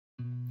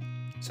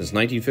Since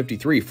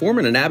 1953,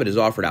 Foreman and Abbott has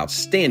offered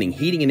outstanding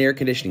heating and air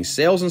conditioning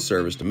sales and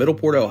service to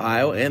Middleport,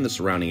 Ohio and the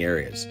surrounding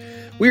areas.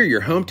 We are your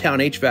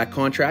hometown HVAC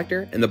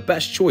contractor and the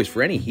best choice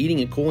for any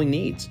heating and cooling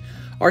needs.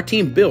 Our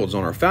team builds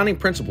on our founding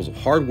principles of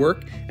hard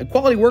work and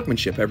quality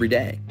workmanship every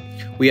day.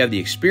 We have the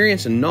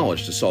experience and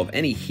knowledge to solve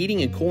any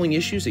heating and cooling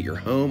issues at your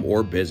home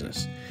or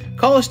business.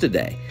 Call us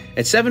today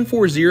at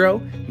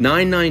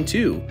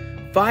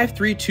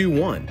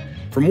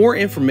 740-992-5321 for more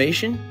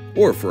information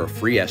or for a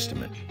free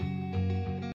estimate.